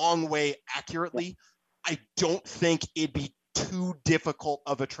long way accurately. I don't think it'd be too difficult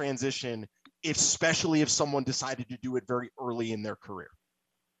of a transition, especially if someone decided to do it very early in their career.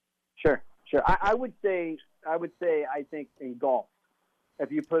 Sure. I would say I think in golf,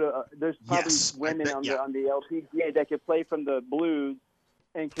 if you put there's probably women on the LPGA that could play from the blues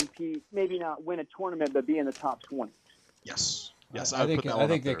and compete, maybe not win a tournament, but be in the top 20. Yes. I think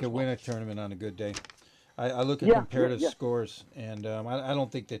they could win a tournament on a good day. I look at comparative scores, and I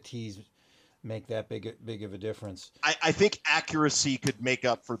don't think the tees make that big of a difference. I think accuracy could make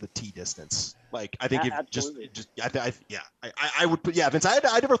up for the tee distance. Like, I think I would put, Vince,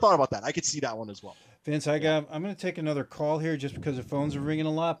 I never thought about that. I could see that one as well. Vince, I'm going to take another call here just because the phones are ringing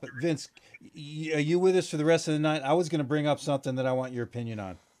a lot. But Vince, are you with us for the rest of the night? I was going to bring up something that I want your opinion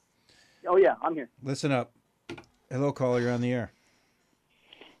on. Oh yeah, I'm here. Listen up. Hello, caller. You're on the air.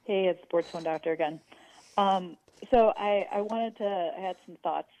 Hey, it's Sports Phone Doctor again. So I had some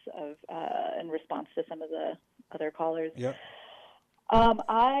thoughts of in response to some of the other callers. Yep.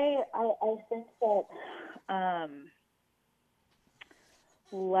 I think that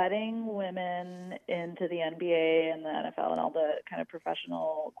letting women into the NBA and the NFL and all the kind of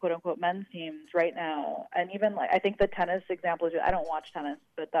professional quote unquote men's teams right now, and even like I think the tennis example is, I don't watch tennis,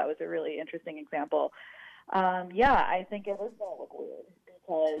 but that was a really interesting example. I think it is going to look weird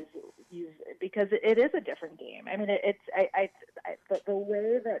because it is a different game. I mean, the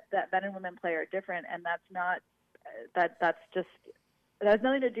way that men and women play are different, and that's not that's just, it has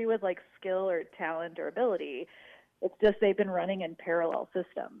nothing to do with like skill or talent or ability. It's just they've been running in parallel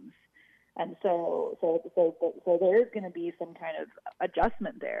systems, and so there is going to be some kind of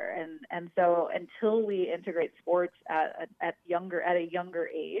adjustment there, and so until we integrate sports at a younger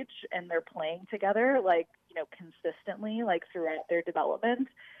age and they're playing together, like, consistently, like throughout their development,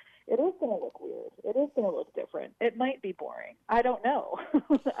 it is going to look weird. It is going to look different. It might be boring. I don't know,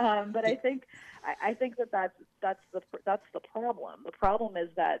 but I think that's the problem. The problem is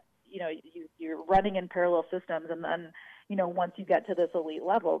that you're running in parallel systems, and then once you get to this elite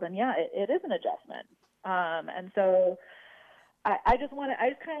level, then it is an adjustment. And so I just kind of wanted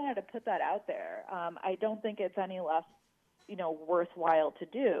to put that out there. I don't think it's any less worthwhile to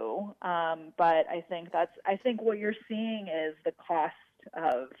do, but I think what you're seeing is the cost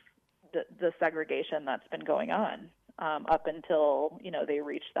of the segregation that's been going on up until they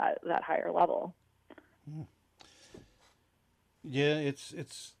reach that higher level. Yeah,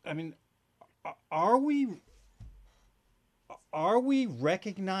 it's. I mean, are we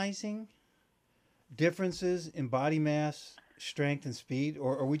recognizing differences in body mass, strength, and speed,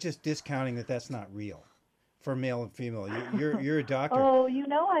 or are we just discounting that that's not real for male and female? You're a doctor. Oh,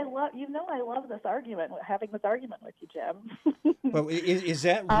 I love this argument. Having this argument with you, Jim. But is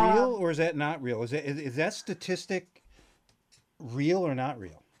that real or is that not real? Is that statistic real or not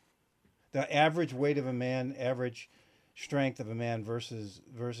real? The average weight of a man, average strength of a man versus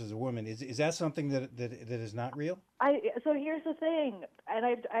a woman, is that something that is not real? So here's the thing, and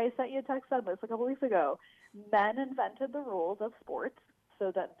I sent you a text on this a couple weeks ago. Men invented the rules of sports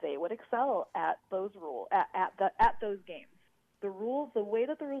so that they would excel at those at those games. The way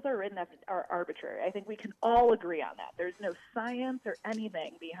that the rules are written are arbitrary. I think we can all agree on that. There's no science or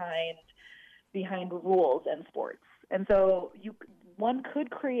anything behind rules in sports, and so one could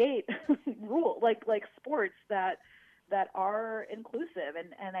create rules like sports that are inclusive,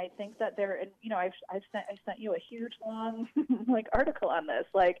 and I think that I've sent you a huge long article on this.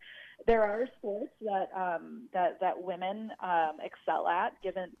 Like, there are sports that women excel at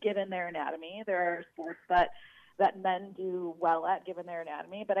given their anatomy. There are sports that men do well at given their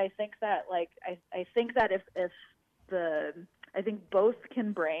anatomy. But I think that I think that I think both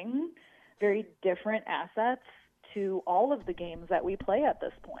can bring very different assets to all of the games that we play at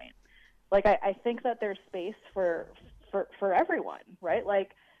this point. Like, I think that there's space for everyone, right?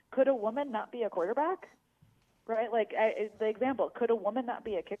 Like, could a woman not be a quarterback? Right? Like, the example, could a woman not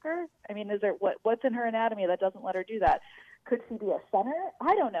be a kicker? I mean, is there what's in her anatomy that doesn't let her do that? Could she be a center?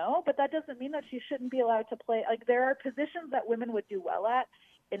 I don't know, but that doesn't mean that she shouldn't be allowed to play. Like, there are positions that women would do well at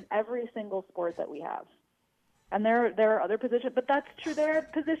in every single sport that we have. And there are other positions, but that's true. There are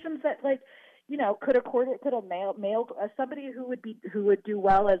positions that, could a male somebody who would do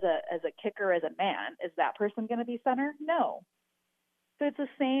well as a kicker as a man, is that person going to be center? No. So it's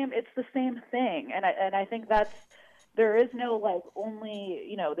the same thing, and I think there is no like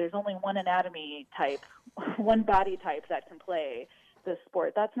only there's only one anatomy type, one body type that can play this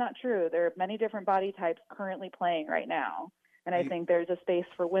sport. That's not true. There are many different body types currently playing right now, and I think there's a space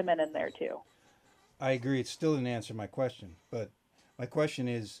for women in there too. I agree. It still didn't answer my question, but my question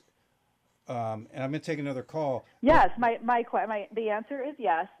is, and I'm going to take another call. Yes, the answer is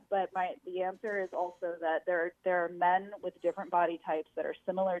yes, but the answer is also that there are men with different body types that are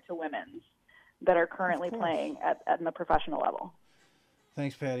similar to women's that are currently playing at the professional level.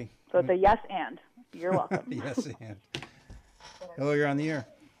 Thanks, Patty. So it's a yes and. You're welcome. Yes and. Hello, you're on the air.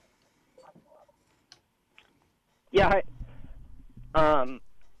 Yeah, hi.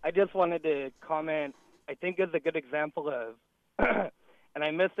 I just wanted to comment. I think it's a good example of, and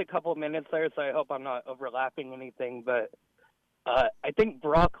I missed a couple minutes there, so I hope I'm not overlapping anything, but I think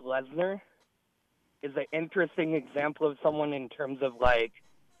Brock Lesnar is an interesting example of someone in terms of like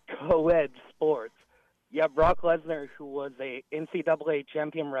co-ed sports. You have Brock Lesnar, who was a NCAA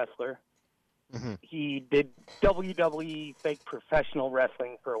champion wrestler. Mm-hmm. He did WWE fake professional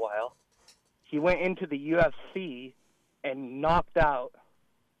wrestling for a while. He went into the UFC and knocked out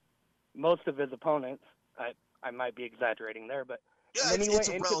most of his opponents. I might be exaggerating there, but Yeah, then he it's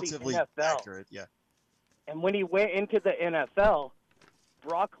went into relatively the NFL. accurate. Yeah. And when he went into the NFL,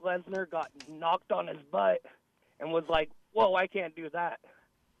 Brock Lesnar got knocked on his butt and was like, whoa, I can't do that.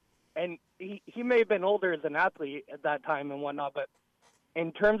 And he may have been older as an athlete at that time and whatnot, but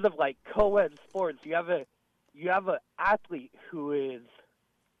in terms of like co-ed sports, you have a athlete who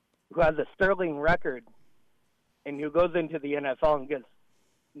has a sterling record and who goes into the NFL and gets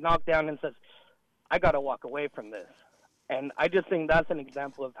knocked down and says, I got to walk away from this. And I just think that's an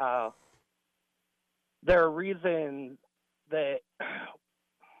example of how there are reasons that,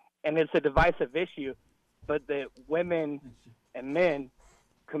 and it's a divisive issue, but that women and men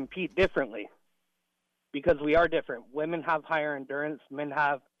compete differently because we are different. Women have higher endurance, men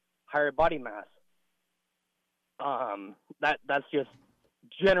have higher body mass. That's just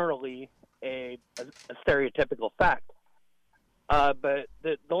generally a stereotypical fact. But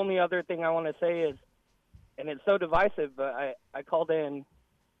the only other thing I want to say is, and it's so divisive, but I called in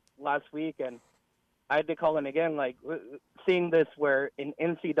last week and I had to call in again, like seeing this where in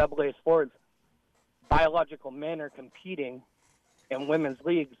NCAA sports, biological men are competing in women's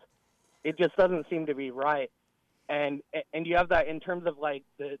leagues. It just doesn't seem to be right. And you have that in terms of like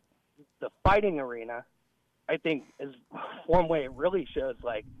the fighting arena, I think is one way it really shows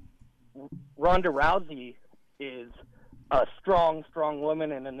like Ronda Rousey is a strong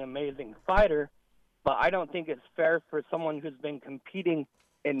woman and an amazing fighter, but I don't think it's fair for someone who's been competing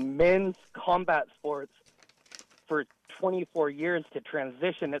in men's combat sports for 24 years to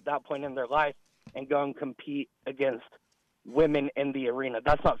transition at that point in their life and go and compete against women in the arena.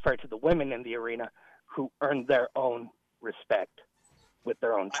 That's not fair to the women in the arena who earn their own respect with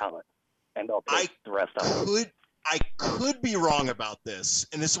their own talent. And I'll take the rest of it. I could be wrong about this,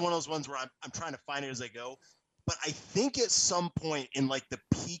 and this is one of those ones where I'm trying to find it as I go. But I think at some point in like the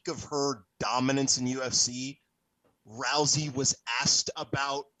peak of her dominance in UFC, Rousey was asked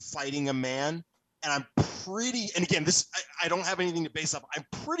about fighting a man, and and again, I don't have anything to base up. I'm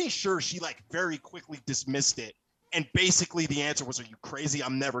pretty sure she like very quickly dismissed it, and basically the answer was, "Are you crazy?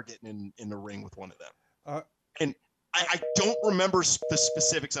 I'm never getting in the ring with one of them." And I don't remember the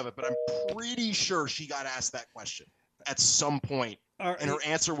specifics of it, but I'm pretty sure she got asked that question at some point. And her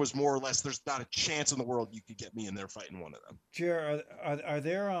answer was more or less, "There's not a chance in the world you could get me in there fighting one of them." Jer, are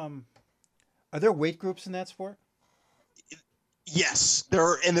there weight groups in that sport? Yes, there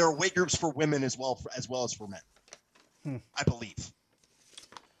are weight groups for women as well as for men. I believe.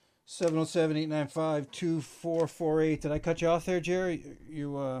 707-895-2448. Did I cut you off there, Jerry?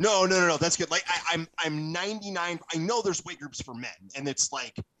 No. That's good. Like I'm 99. I know there's weight groups for men, and it's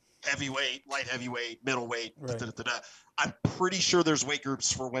like heavyweight, light heavyweight, middleweight. Right. I'm pretty sure there's weight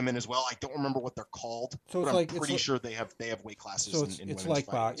groups for women as well. I don't remember what they're called, so but I'm pretty sure they have weight classes. So it's like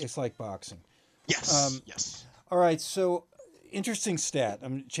boxing. Yes. Yes. All right. So interesting stat.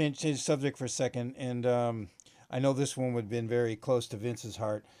 I'm change the subject for a second, and I know this one would have been very close to Vince's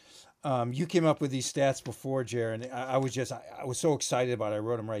heart. You came up with these stats before, Jer, and I was so excited about it. I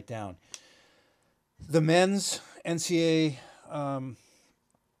wrote them right down. The men's NCAA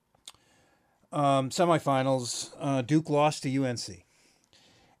semifinals, Duke lost to UNC,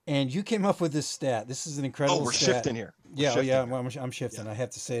 and you came up with this stat. This is an incredible. Oh, we're stat. shifting here. Yeah. Well, I'm shifting. Yeah. I have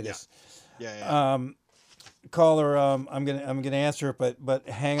to say this. Yeah. caller, I'm gonna answer it, but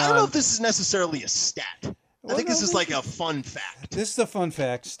hang on. I don't know if this is necessarily a stat. I think this is like a fun fact. This is a fun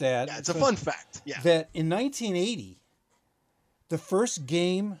fact stat. Yeah, it's a fun fact. Yeah. That in 1980, the first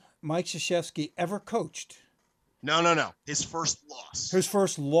game Mike Krzyzewski ever coached. No. His first loss. His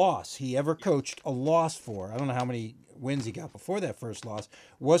first loss he ever coached, a loss for. I don't know how many wins he got before that first loss,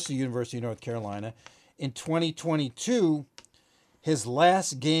 was to University of North Carolina. In 2022, his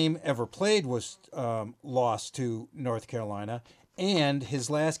last game ever played was lost to North Carolina, and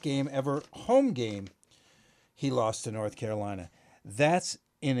his last game ever home game, he lost to North Carolina. That's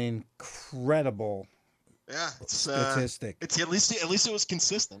an incredible statistic. It's at least it was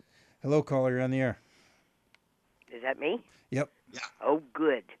consistent. Hello, caller. You're on the air. Is that me? Yep. Yeah. Oh,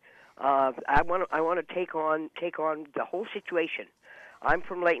 good. I want to take on the whole situation. I'm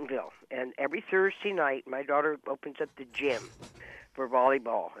from Laytonville, and every Thursday night, my daughter opens up the gym for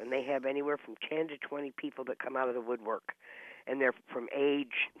volleyball, and they have anywhere from 10 to 20 people that come out of the woodwork, and they're from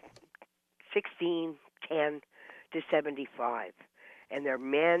age 16, 10 to 75, and they're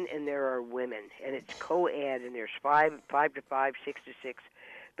men and there are women, and it's co-ed, and there's 5 to 5, 6 to 6.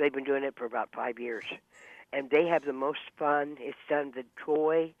 They've been doing it for about 5 years, and they have the most fun. It's done the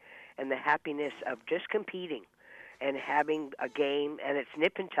joy and the happiness of just competing and having a game, and it's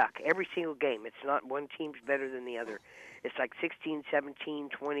nip and tuck every single game. It's not one team's better than the other. It's like 16, 17,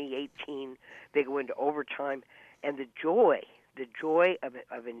 20, 18. They go into overtime, and the joy of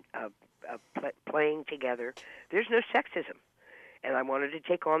playing together. There's no sexism, and I wanted to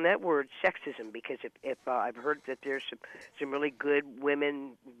take on that word, sexism, because if I've heard that there's some really good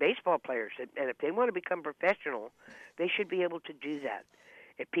women baseball players, and if they want to become professional, they should be able to do that.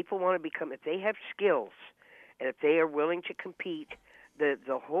 If people want to become, if they have skills, and if they are willing to compete, the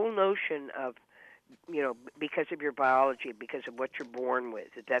whole notion of, because of your biology, because of what you're born with,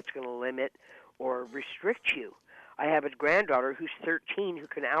 that's going to limit or restrict you. I have a granddaughter who's 13 who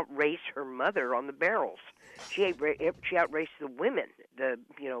can outrace her mother on the barrels. She outraced the women, the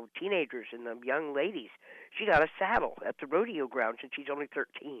teenagers and the young ladies. She got a saddle at the rodeo grounds, and she's only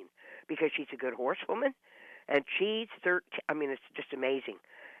 13 because she's a good horsewoman, and she's 13. I mean, it's just amazing.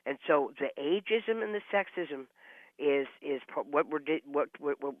 And so the ageism and the sexism is what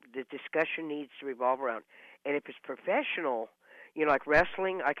the discussion needs to revolve around. And if it's professional, like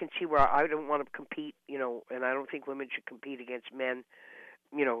wrestling, I can see where I don't want to compete, and I don't think women should compete against men,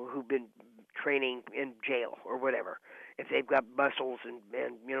 who've been training in jail or whatever. If they've got muscles and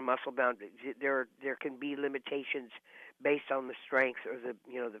muscle bound, there can be limitations based on the strength or the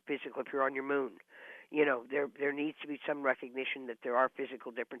physical. If you're on your moon, there needs to be some recognition that there are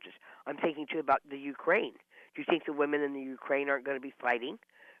physical differences. I'm thinking too about the Ukraine. Do you think the women in the Ukraine aren't going to be fighting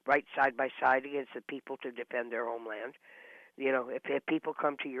right side by side against the people to defend their homeland? If people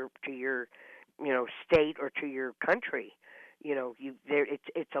come to your state or to your country,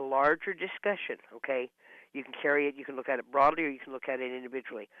 it's a larger discussion. Okay, you can carry it, you can look at it broadly, or you can look at it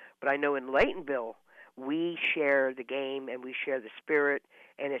individually. But I know in Laytonville, we share the game and we share the spirit,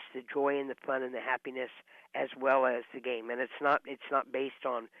 and it's the joy and the fun and the happiness as well as the game. And it's not based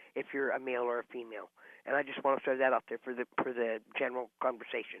on if you're a male or a female. And I just want to throw that out there for the general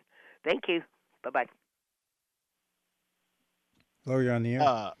conversation. Thank you. Bye-bye. Hello, you're on the air.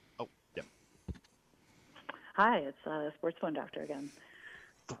 Yeah. Hi, it's Sports Phone Doctor again.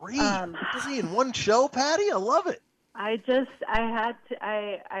 3 in one show, Patty. I love it. I had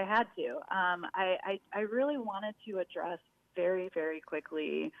to. I really wanted to address very, very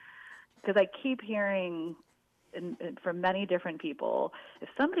quickly, because I keep hearing from many different people, if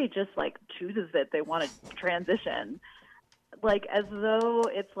somebody just chooses it, they want to transition, as though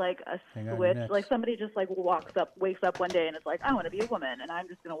it's like a switch, like somebody just wakes up one day and it's like, I want to be a woman and I'm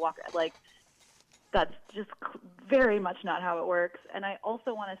just going to walk. That's just very much not how it works. And I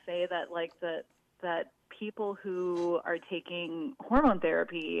also want to say that that people who are taking hormone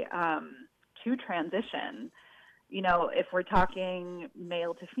therapy to transition, if we're talking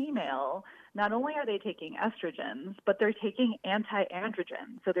male to female, not only are they taking estrogens, but they're taking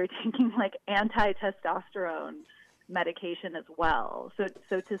anti-androgen. So they're taking anti-testosterone medication as well.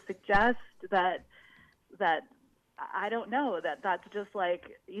 So to suggest that I don't know, that's just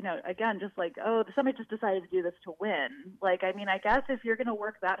again, just oh, somebody just decided to do this to win. I guess if you're going to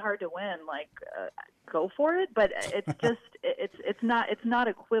work that hard to win, go for it. But it's just, it's not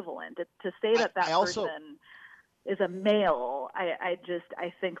equivalent to say that person is a male. I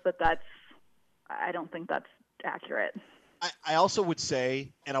think that's, I don't think that's accurate. I also would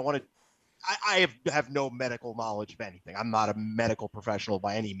say, and I have no medical knowledge of anything. I'm not a medical professional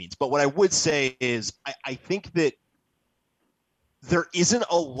by any means. But what I would say is I think that there isn't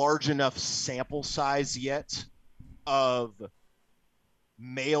a large enough sample size yet of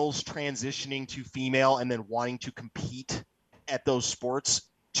males transitioning to female and then wanting to compete at those sports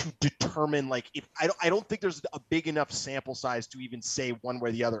to determine, like, if I don't think there's a big enough sample size to even say one way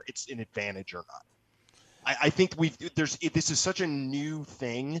or the other it's an advantage or not. I think this is such a new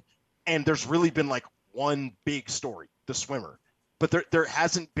thing, and there's really been like one big story, the swimmer, but there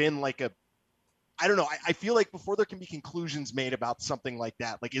hasn't been like I don't know. I feel like before there can be conclusions made about something like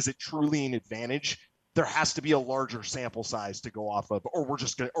that, like, is it truly an advantage? There has to be a larger sample size to go off of, or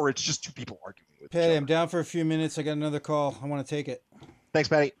it's just two people arguing with each Patty, other. I'm down for a few minutes. I got another call. I want to take it. Thanks,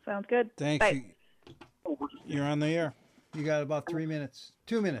 Patty. Sounds good. Thanks. Bye. You're on the air. You got about 3 minutes.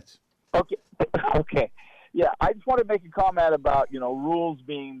 2 minutes. Okay. Okay. Yeah, I just want to make a comment about, rules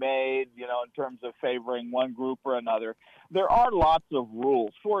being made, in terms of favoring one group or another. There are lots of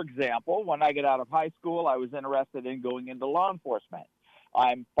rules. For example, when I got out of high school, I was interested in going into law enforcement.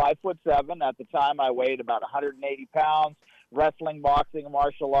 I'm 5'7". At the time, I weighed about 180 pounds, wrestling, boxing,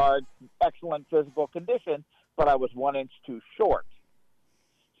 martial arts, excellent physical condition, but I was 1 inch too short.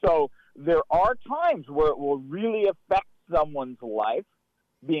 So there are times where it will really affect someone's life,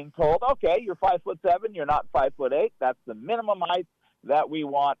 being told, okay, you're 5'7", you're not 5'8". That's the minimum height that we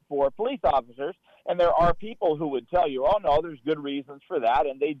want for police officers. And there are people who would tell you, oh, no, there's good reasons for that,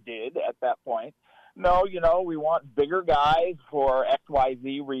 and they did at that point. No, we want bigger guys for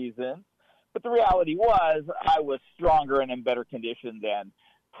XYZ reasons. But the reality was I was stronger and in better condition than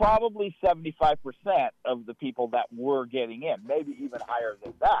probably 75% of the people that were getting in, maybe even higher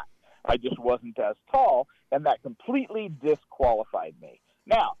than that. I just wasn't as tall, and that completely disqualified me.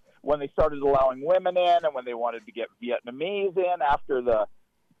 Now, when they started allowing women in and when they wanted to get Vietnamese in after the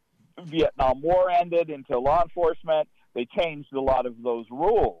Vietnam War ended into law enforcement, they changed a lot of those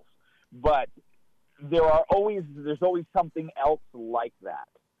rules. But there's always something else like that.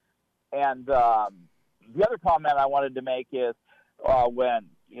 And the other comment I wanted to make is when,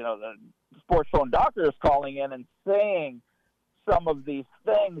 the sports phone doctor is calling in and saying some of these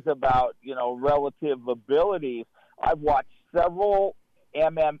things about, relative abilities. I've watched several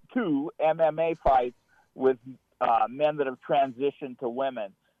two MMA fights with men that have transitioned to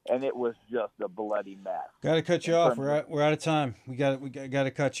women, and it was just a bloody mess. Got to cut you off. We're out of time. We got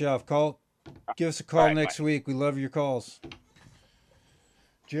to cut you off. Give us a call next week. We love your calls.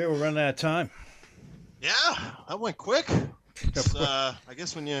 Jay, we're running out of time. Yeah, that went quick. I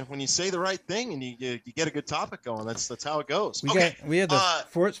guess when you say the right thing and you get a good topic going, that's how it goes. We had the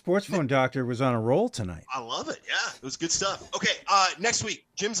sports phone doctor was on a roll tonight. I love it. Yeah, it was good stuff. Okay, next week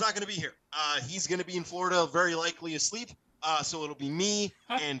Jim's not going to be here. He's going to be in Florida, very likely asleep. So it'll be me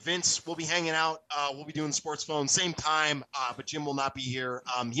and Vince. We'll be hanging out. We'll be doing the sports phone same time, but Jim will not be here.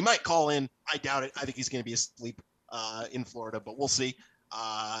 He might call in. I doubt it. I think he's going to be asleep in Florida, but we'll see.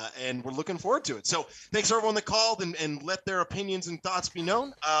 And we're looking forward to it. So thanks to everyone that called and let their opinions and thoughts be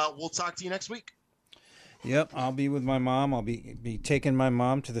known. We'll talk to you next week. Yep, I'll be with my mom. I'll be taking my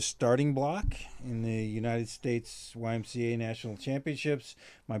mom to the starting block in the United States YMCA National Championships.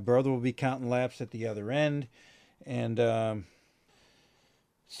 My brother will be counting laps at the other end. And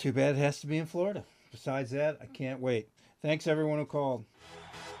it's too bad it has to be in Florida. Besides that, I can't wait. Thanks, everyone who called.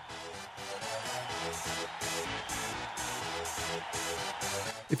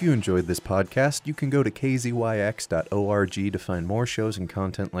 If you enjoyed this podcast, you can go to kzyx.org to find more shows and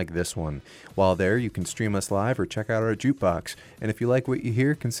content like this one. While there, you can stream us live or check out our jukebox. And if you like what you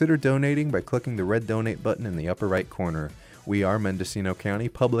hear, consider donating by clicking the red donate button in the upper right corner. We are Mendocino County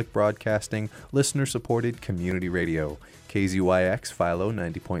Public Broadcasting, listener-supported community radio. KZYX, Philo,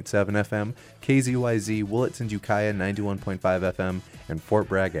 90.7 FM, KZYZ, Willits and Ukiah, 91.5 FM, and Fort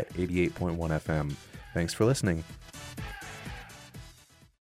Bragg at 88.1 FM. Thanks for listening.